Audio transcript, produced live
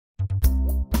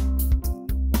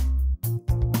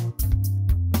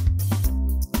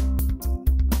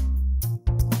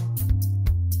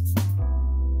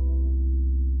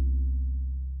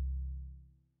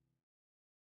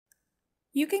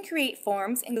You can create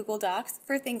forms in Google Docs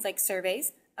for things like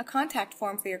surveys, a contact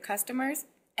form for your customers,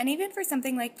 and even for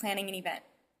something like planning an event.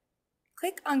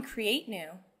 Click on Create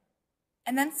New,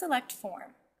 and then select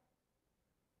Form.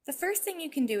 The first thing you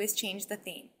can do is change the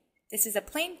theme. This is a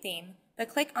plain theme,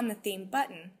 but click on the Theme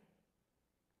button,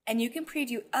 and you can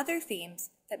preview other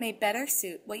themes that may better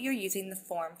suit what you're using the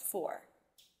form for.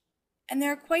 And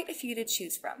there are quite a few to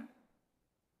choose from.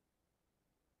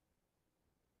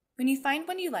 When you find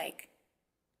one you like,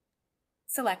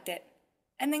 select it,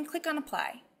 and then click on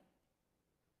Apply.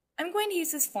 I'm going to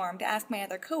use this form to ask my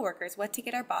other coworkers what to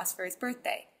get our boss for his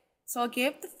birthday, so I'll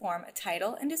give the form a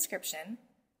title and description,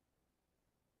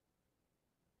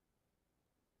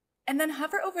 and then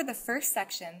hover over the first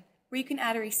section where you can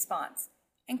add a response,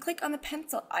 and click on the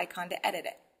pencil icon to edit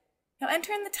it. Now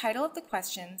enter in the title of the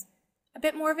questions, a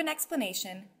bit more of an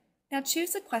explanation. Now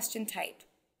choose the question type.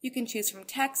 You can choose from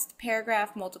text,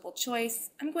 paragraph, multiple choice.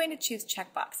 I'm going to choose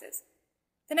checkboxes.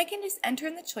 Then I can just enter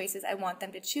in the choices I want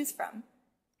them to choose from,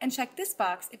 and check this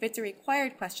box if it's a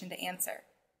required question to answer.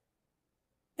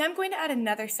 Now I'm going to add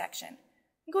another section.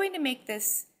 I'm going to make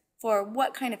this for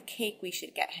what kind of cake we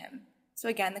should get him. So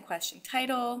again, the question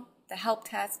title, the help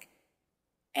task,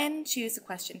 and choose the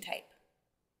question type.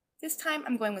 This time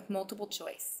I'm going with multiple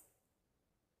choice.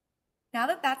 Now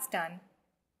that that's done,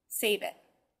 save it.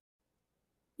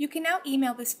 You can now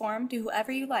email this form to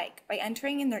whoever you like by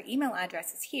entering in their email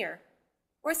addresses here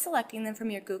or selecting them from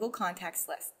your Google Contacts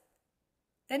list.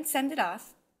 Then send it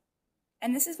off,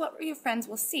 and this is what your friends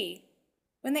will see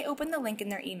when they open the link in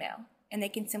their email, and they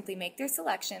can simply make their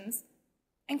selections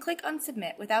and click on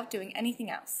Submit without doing anything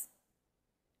else.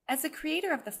 As the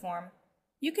creator of the form,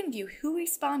 you can view who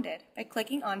responded by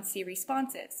clicking on See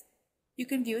Responses. You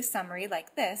can view a summary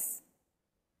like this,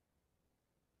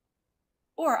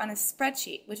 or on a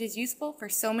spreadsheet, which is useful for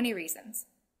so many reasons.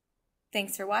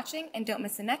 Thanks for watching, and don't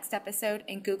miss the next episode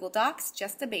in Google Docs,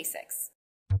 Just the Basics.